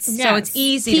 Right. Yeah. So it's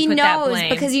easy to put that blame.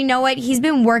 Because you know what? He's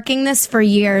been working this for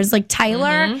years. Like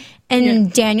Tyler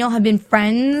and Daniel have been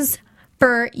friends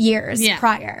for years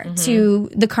prior to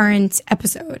the current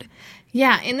episode.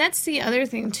 Yeah, and that's the other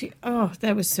thing too. Oh,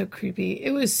 that was so creepy.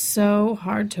 It was so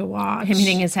hard to watch. Him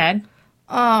hitting his head.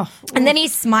 Oh, and then he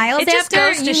smiles it just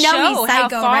after. Goes to you show know he's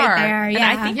psycho how far. Right there. And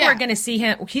I think we're going to see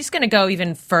him. He's going to go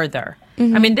even further.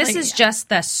 I mean, this is just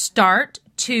the start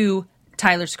to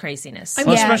Tyler's craziness.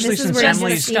 Well, especially since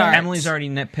Emily's already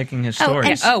nitpicking his story.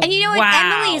 And you know what?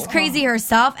 Emily is crazy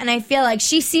herself, and I feel like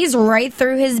she sees right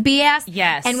through his BS.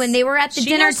 Yes. And when they were at the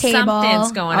dinner table,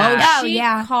 something's going on. She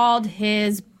called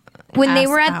his. When they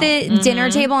were at the dinner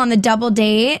table on the double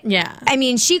date, yeah. I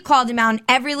mean, she called him out on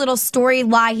every little story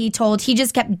lie he told. He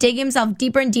just kept digging himself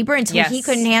deeper and deeper until he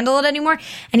couldn't handle it anymore.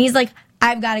 And he's like,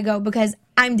 I've got to go because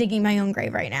I'm digging my own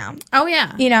grave right now. Oh,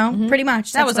 yeah. You know, pretty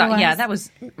much. That was that was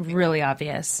really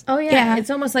obvious. Oh, yeah. It's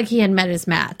almost like he had met his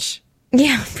match.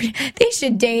 Yeah. They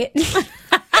should date.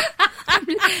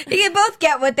 They can both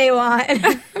get what they want.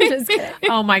 I'm just kidding.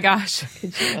 Oh, my gosh.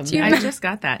 I just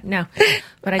got that. No.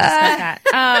 But I just got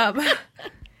that.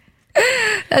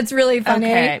 That's really funny.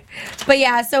 Okay. But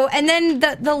yeah, so, and then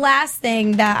the last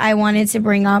thing that I wanted to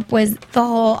bring up was the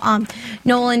whole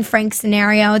Nolan Frank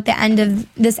scenario. At the end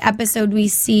of this episode, we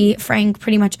see Frank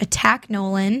pretty much attack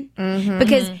Nolan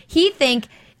because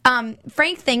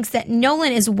Frank thinks that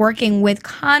Nolan is working with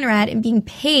Conrad and being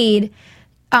paid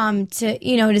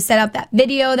to set up that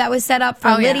video that was set up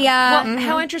for Lydia. Well,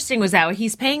 how interesting was that?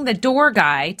 He's paying the door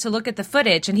guy to look at the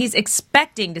footage, and he's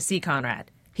expecting to see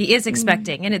Conrad. He is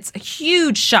expecting, and it's a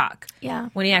huge shock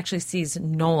when he actually sees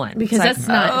Nolan. Because that's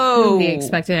not who he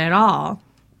expected at all.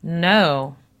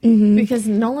 No. Because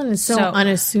Nolan is so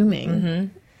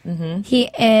unassuming. He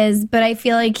is, but I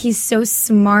feel like he's so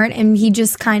smart, and he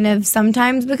just kind of,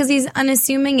 sometimes because he's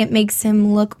unassuming, it makes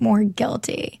him look more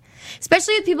guilty.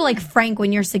 Especially with people like Frank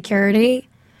when you're security.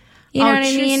 You know what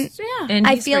I mean? Yeah. And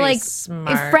I feel like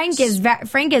smart. Frank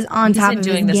is on top of his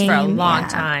game. He's been doing this for a long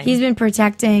time. He's been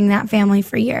protecting that family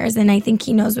for years, and I think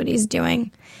he knows what he's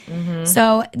doing.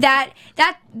 So that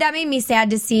made me sad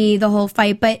to see the whole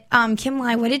fight. But Kim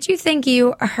Lai, what did you think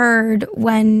you heard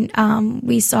when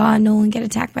we saw Nolan get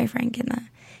attacked by Frank in the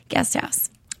guest house?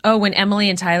 Oh, when Emily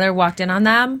and Tyler walked in on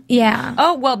them? Yeah.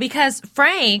 Oh, well, because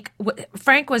Frank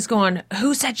was going,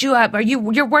 who set you up?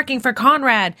 You're working for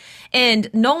Conrad. And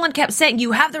Nolan kept saying,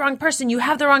 you have the wrong person. You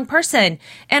have the wrong person.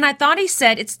 And I thought he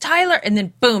said, it's Tyler. And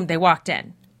then boom, they walked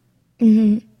in.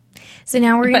 So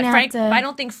now we're going to have to... I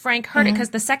don't think Frank heard it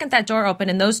because the second that door opened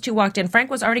and those two walked in,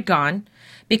 Frank was already gone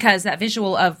because that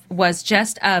visual was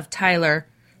just of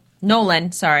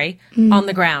Nolan, on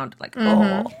the ground. Like,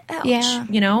 oh, ouch. Yeah.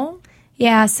 You know?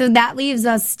 Yeah, so that leaves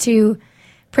us to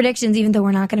predictions, even though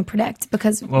we're not going to predict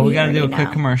because we got to do a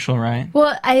quick commercial, right?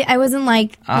 Well, I wasn't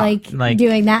like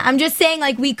doing that. I'm just saying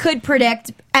like we could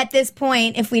predict at this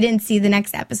point if we didn't see the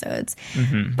next episodes.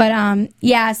 But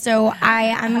so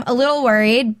I'm a little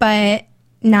worried, but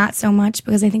not so much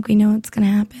because I think we know what's going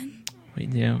to happen. We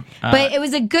do. But it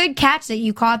was a good catch that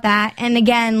you caught that. And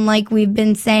again, like we've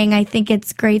been saying, I think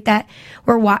it's great that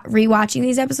we're rewatching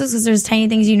these episodes because there's tiny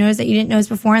things you notice that you didn't notice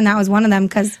before, and that was one of them.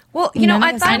 Because I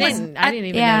didn't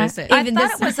even notice it. I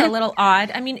thought it was a little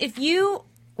odd. I mean, if you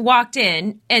walked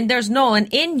in and there's Nolan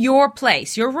in your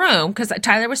place, your room, because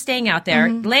Tyler was staying out there,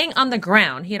 laying on the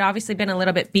ground. He had obviously been a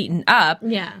little bit beaten up.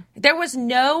 Yeah, there was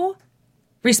no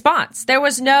response. There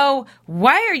was no,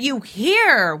 why are you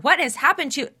here? What has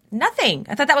happened to you? Nothing.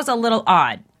 I thought that was a little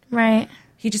odd. Right.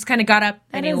 He just kind of got up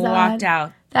and he walked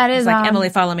out. That is like, odd. Emily,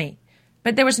 follow me.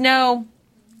 But there was no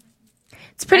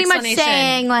It's pretty much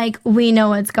saying, like, we know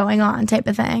what's going on type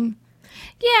of thing.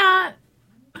 Yeah.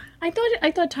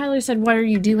 I thought Tyler said, what are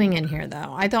you doing in here,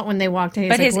 though? I thought when they walked in,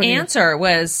 but his answer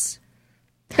was...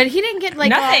 But he didn't get,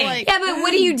 like, nothing. All, like, yeah, but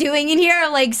what are you doing in here?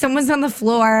 Like, someone's on the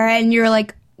floor and you're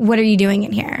like, what are you doing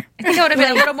in here? I think I would have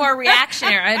been a little more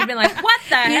reactionary. I'd have been like, what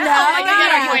the hell? know? Oh my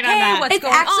God, are you Wait on that. okay? What's It's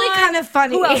going actually on? kind of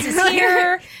funny. Who else is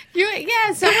here?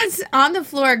 Someone's on the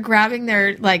floor grabbing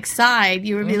their side.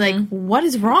 You would be like, "What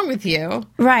is wrong with you?"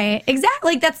 Right.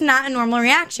 Exactly. Like, that's not a normal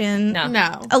reaction.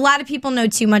 No. A lot of people know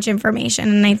too much information,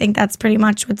 and I think that's pretty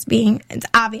much it's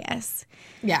obvious.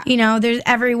 Yeah.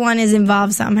 Everyone is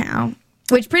involved somehow.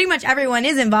 Which pretty much everyone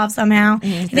is involved somehow.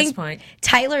 I think this point.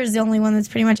 Tyler's the only one that's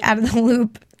pretty much out of the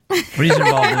loop. But he's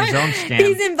involved in his own scam.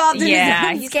 He's involved in his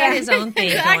own he's scam. got his own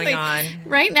thing going on.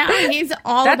 Right now, he's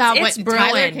all about what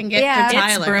Tyler can get Yeah. to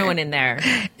Tyler. It's brewing in there.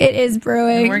 It is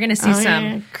brewing. And we're going to see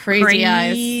some Crazy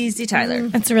eyes. crazy Tyler.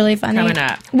 That's really funny. Coming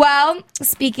up. Well,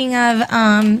 speaking of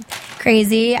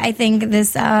crazy, I think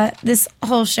this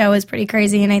whole show is pretty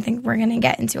crazy, and I think we're going to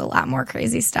get into a lot more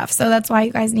crazy stuff. So that's why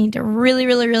you guys need to really,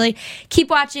 really, really keep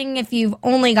watching if you've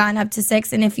only gotten up to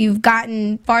 6, and if you've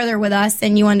gotten farther with us,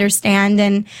 then you understand,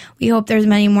 and we hope there's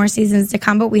many more seasons to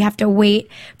come, but we have to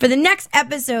wait for the next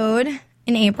episode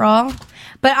in April.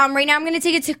 But right now I'm going to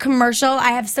take it to commercial.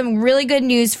 I have some really good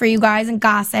news for you guys and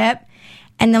gossip,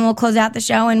 and then we'll close out the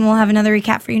show and we'll have another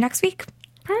recap for you next week.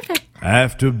 Perfect.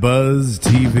 AfterBuzz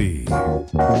TV.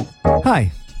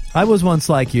 Hi, I was once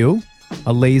like you,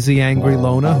 a lazy, angry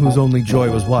loner whose only joy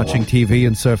was watching TV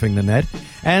and surfing the net.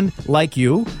 And, like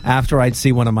you, after I'd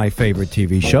see one of my favorite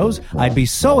TV shows, I'd be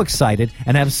so excited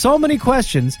and have so many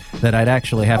questions that I'd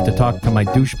actually have to talk to my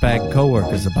douchebag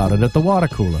coworkers about it at the water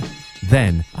cooler.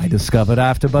 Then I discovered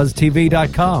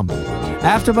AfterBuzzTV.com.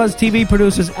 AfterBuzz TV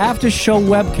produces after-show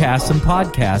webcasts and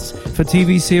podcasts for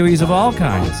TV series of all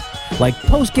kinds, like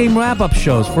post-game wrap-up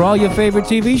shows for all your favorite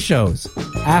TV shows.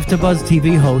 AfterBuzz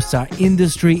TV hosts are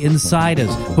industry insiders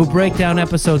who break down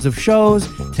episodes of shows,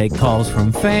 take calls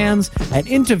from fans, and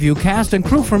interview cast and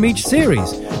crew from each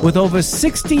series, with over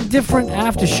 60 different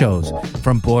after shows,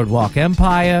 from Boardwalk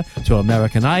Empire to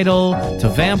American Idol to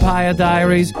Vampire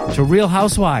Diaries to Real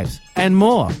Housewives, and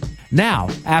more. Now,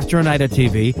 after a night of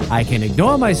TV, I can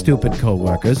ignore my stupid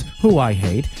coworkers, who I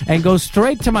hate, and go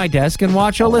straight to my desk and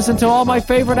watch or listen to all my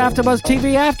favorite AfterBuzz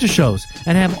TV after shows,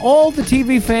 and have all the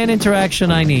TV fan interaction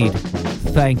I need.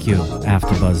 Thank you,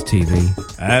 AfterBuzz TV.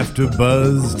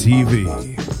 AfterBuzz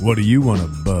TV. What do you want to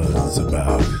buzz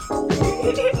about?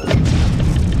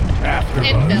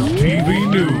 AfterBuzz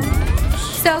TV News.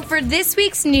 So for this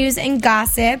week's news and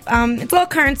gossip, it's all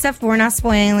current stuff, but we're not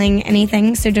spoiling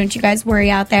anything, so don't you guys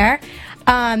worry out there.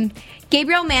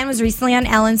 Gabriel Mann was recently on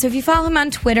Ellen, so if you follow him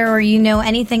on Twitter or you know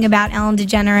anything about Ellen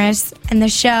DeGeneres and the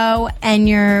show and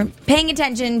you're paying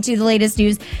attention to the latest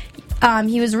news,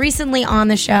 he was recently on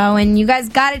the show, and you guys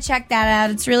got to check that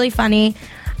out. It's really funny.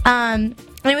 And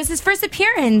it was his first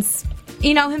appearance,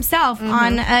 himself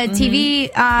on a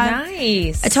TV,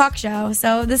 nice. a talk show.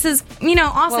 So this is,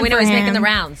 awesome. Well, we know for he's him. making the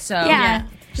rounds, so Yeah.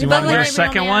 Do you want to do a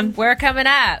second one? We're coming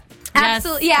up.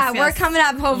 Absolutely. Yeah, we're coming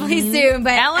up hopefully soon.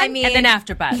 But Ellen, and then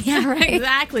AfterBuzz. Yeah, right.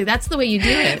 Exactly. That's the way you do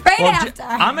it. Right Well, after.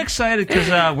 I'm excited because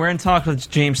we're in talks with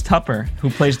James Tupper, who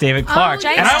plays David Clark.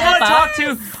 James and I want to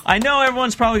Tupper. talk to, I know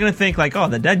everyone's probably going to think, like, oh,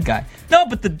 the dead guy. No,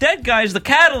 but the dead guy is the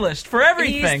catalyst for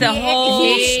everything. He's the whole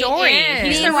He story.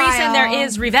 is. He's the reason there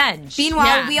is revenge.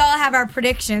 Meanwhile, we all have our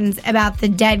predictions about the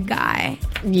dead guy.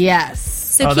 Yes.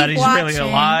 So oh, keep that he's watching. really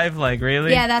alive? Like,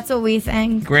 really? Yeah, that's what we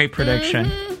think. Great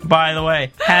prediction. By the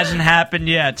way, hasn't happened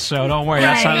yet, so don't worry.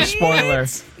 That's not a spoiler.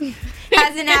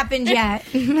 Hasn't happened yet.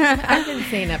 I've been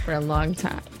saying that for a long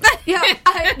time.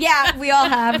 Yeah, we all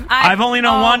have. I've only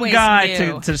known one always guy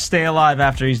knew. to stay alive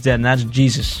after he's dead, and that's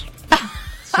Jesus.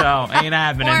 So, ain't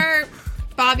happening. Or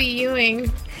Bobby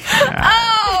Ewing.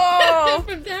 Oh!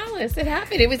 From Dallas. It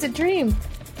happened. It was a dream.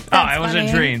 It was funny.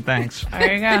 a dream. Thanks.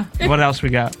 There you go. What else we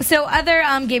got? So other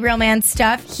Gabriel Mann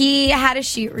stuff. He had a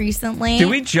shoot recently. Did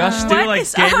we just do What like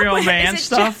is up Gabriel with- Mann is it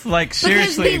stuff? Like Because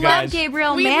seriously, we you love guys.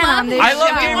 Gabriel We Mann love on this him. I love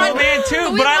show. Gabriel Mann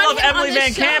too, We but I want love him on Emily the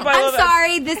Van show. Camp. I I'm love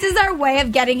sorry. This is our way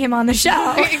of getting him on the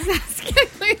show.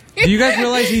 Exactly. Do you guys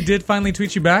realize he did finally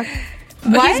tweet you back?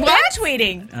 What? He's been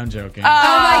tweeting. I'm joking. Oh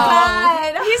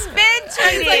my god. He's been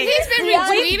tweeting. He's been We've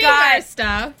retweeting got- our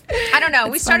stuff. I don't know.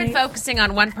 We started funny. focusing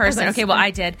on one person. Okay, well,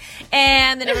 I did.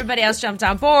 And then everybody else jumped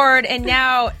on board. And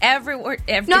now everywhere.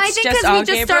 No, I it's think just because all we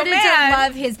just Gabriel started Mann. to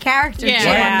love his character Yeah. too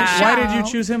on the show. Why did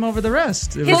you choose him over the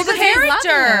rest? It His was- Well, because we love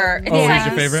character. him. It's Oh, like he's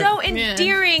your favorite? so Yeah.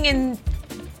 endearing and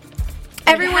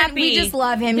Everyone, happy. we just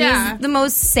love him. Yeah. He's the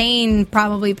most sane,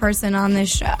 probably, person on this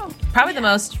show. probably the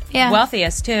most Yeah.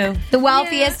 wealthiest, too. The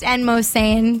wealthiest and most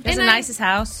sane. Has the And nicest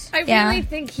house. I Yeah. really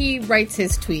think he writes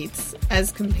his tweets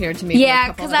as compared to maybe a Yeah,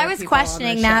 couple because I other was people on the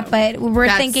questioning show. that, but we're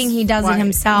That's thinking he does why- it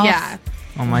himself. Yeah,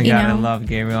 Oh my You god, I know? love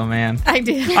Gabriel Mann. I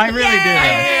do. I really do.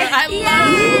 I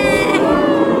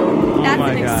love.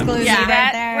 That's an exclusive See right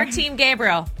that? there. We're Team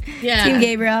Gabriel. Yeah. Team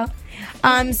Gabriel.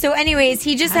 So anyways,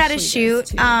 he just had a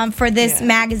shoot for this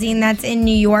magazine that's in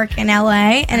New York and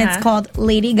LA, and it's called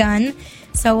Lady Gun.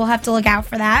 So we'll have to look out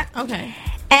for that. Okay.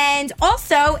 And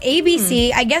also,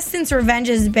 ABC, I guess since Revenge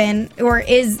has been, or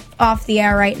is off the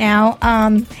air right now,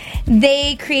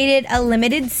 they created a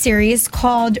limited series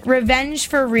called Revenge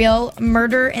for Real,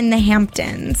 Murder in the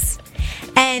Hamptons.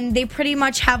 And they pretty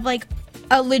much have like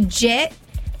a legit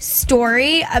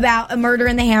story about a murder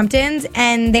in the Hamptons,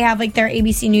 and they have like their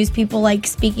ABC News people like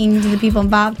speaking to the people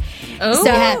involved. Oh,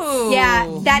 so, yeah,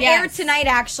 that aired tonight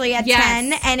actually at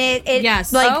 10, and it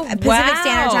like Pacific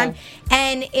Standard Time,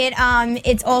 and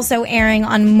it's also airing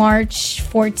on March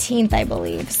 14th, I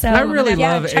believe. So I really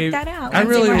love check that out. I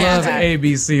really love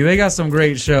ABC. They got some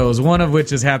great shows. One of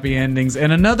which is Happy Endings,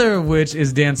 and another of which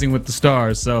is Dancing with the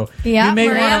Stars. So you may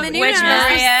want which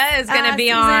Maria is going to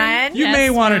be on. You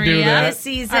may want to do that this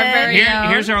season.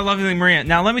 Here's our lovely Maria.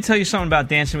 Now, let me tell you something about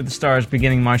Dancing with the Stars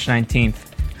beginning March 19th.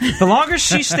 The longer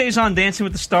she stays on Dancing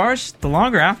with the Stars, the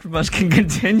longer AfterBuzz can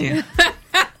continue.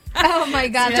 Oh my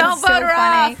God! Don't vote her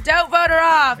off. Don't vote her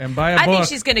off. And buy a book. I think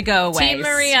she's going to go away. Team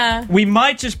Maria. We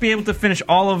might just be able to finish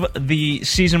all of the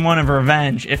season 1 of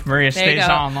Revenge if Maria There you stays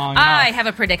go. on long enough. I have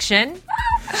a prediction.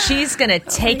 She's going to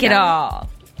take it all.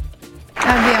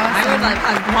 That'd be awesome.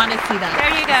 I want to see that.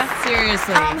 There you go.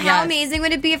 Seriously. How amazing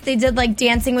would it be if they did like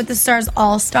Dancing with the Stars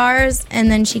All Stars,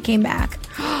 and then she came back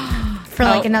for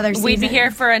like another season? We'd be here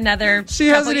for another. She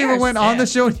hasn't even went on the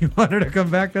show, and you want her to come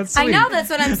back. That's sweet. I know, that's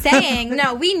what I'm saying.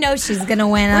 No, we know she's gonna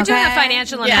win. We're okay? doing a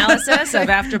financial analysis of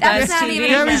AfterBuzz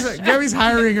TV. Gabby's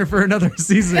hiring her for another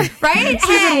season. Right?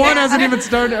 Season 1 hasn't even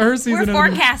started. Her season. We're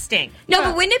forecasting. No,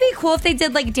 but wouldn't it be cool if they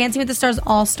did like Dancing with the Stars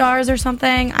All Stars or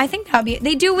something? I think that'd be.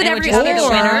 They do with They every would just other get the show.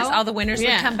 winners. All the winners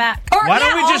would come back. Or Why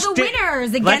don't we all just the winners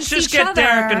against Let's just each get other.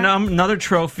 Derek another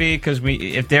trophy, because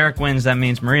if Derek wins, that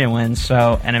means Maria wins.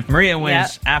 So, and if Maria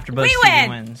wins, AfterBuzz TV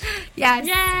wins. Yes.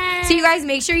 Yay. So you guys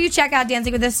make sure you check out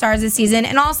Dancing with the Stars this season,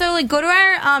 and also like go to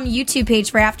our YouTube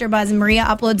page for AfterBuzz, and Maria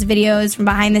uploads videos from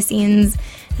behind the scenes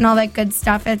and all that good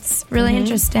stuff. It's really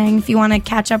interesting if you want to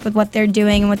catch up with what they're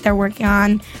doing and what they're working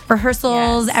on,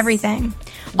 rehearsals, everything.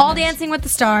 All Dancing with the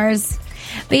Stars.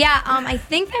 But yeah, I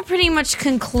think that pretty much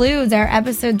concludes our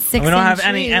episode 6. We don't have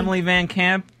any Emily Van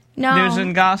Camp news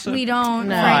and gossip. We don't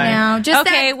right now. Just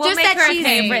Okay, that, we'll just make that her a she's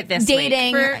favorite this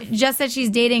dating. week. Just that she's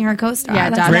dating her co-star. Yeah,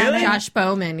 That's Really? about it. Josh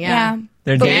Bowman. Yeah.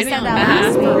 They're But we dating? said that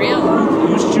last week. For real.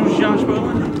 Who's Josh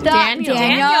Bowman?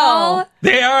 Daniel.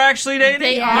 They are actually dating?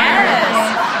 They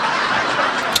are.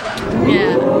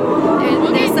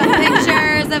 There's some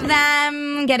pictures of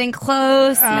them getting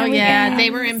close. Oh, yeah. They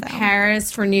were in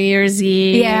Paris for New Year's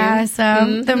Eve. Yeah,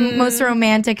 so the most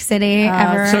romantic city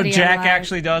ever. So Jack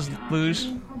actually does lose?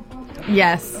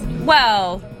 Yes.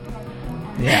 Well,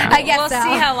 yeah. I guess we'll so.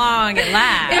 see how long it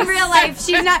lasts. In real life,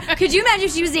 she's not. Could you imagine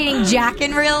if she was dating Jack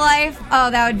in real life?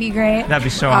 Oh, that would be great. That'd be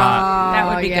so hot. That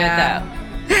would be good, though.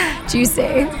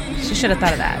 Juicy. She should have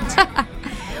thought of that.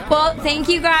 Well, thank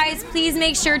you guys. Please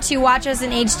make sure to watch us in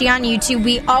HD on YouTube.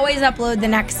 We always upload the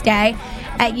next day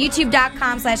at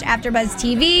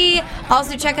youtube.com/AfterBuzzTV.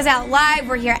 Also, check us out live.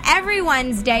 We're here every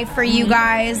Wednesday for you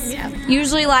guys.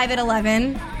 Usually live at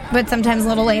 11, but sometimes a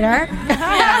little later.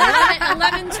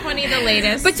 11:20 the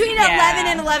latest. Between 11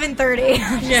 and 11:30.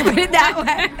 Just put it that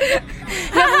way.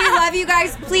 No, we love you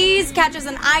guys. Please catch us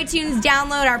on iTunes,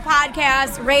 download our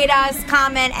podcast, rate us,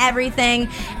 comment, everything.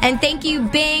 And thank you,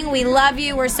 Bing. We love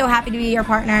you. We're so happy to be your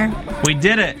partner. We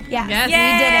did it. Yes, Yay! we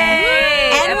did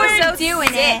it. And we're Episode doing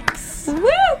 6. it. Woo!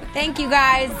 Thank you,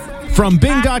 guys. From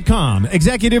Bing.com,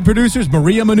 executive producers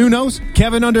Maria Menounos,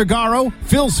 Kevin Undergaro,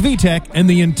 Phil Svitek, and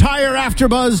the entire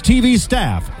AfterBuzz TV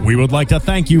staff, we would like to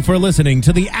thank you for listening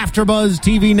to the AfterBuzz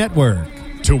TV network.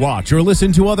 To watch or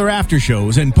listen to other after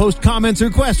shows and post comments or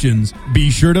questions,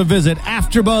 be sure to visit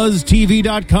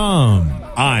AfterBuzzTV.com.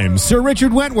 I'm Sir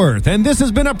Richard Wentworth, and this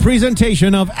has been a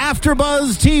presentation of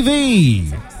AfterBuzz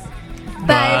TV.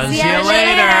 Buzz you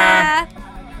later.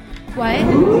 What? I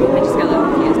just got a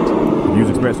little confused. The views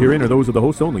expressed herein are those of the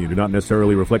hosts only and do not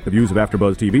necessarily reflect the views of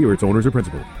AfterBuzz TV or its owners or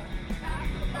principals.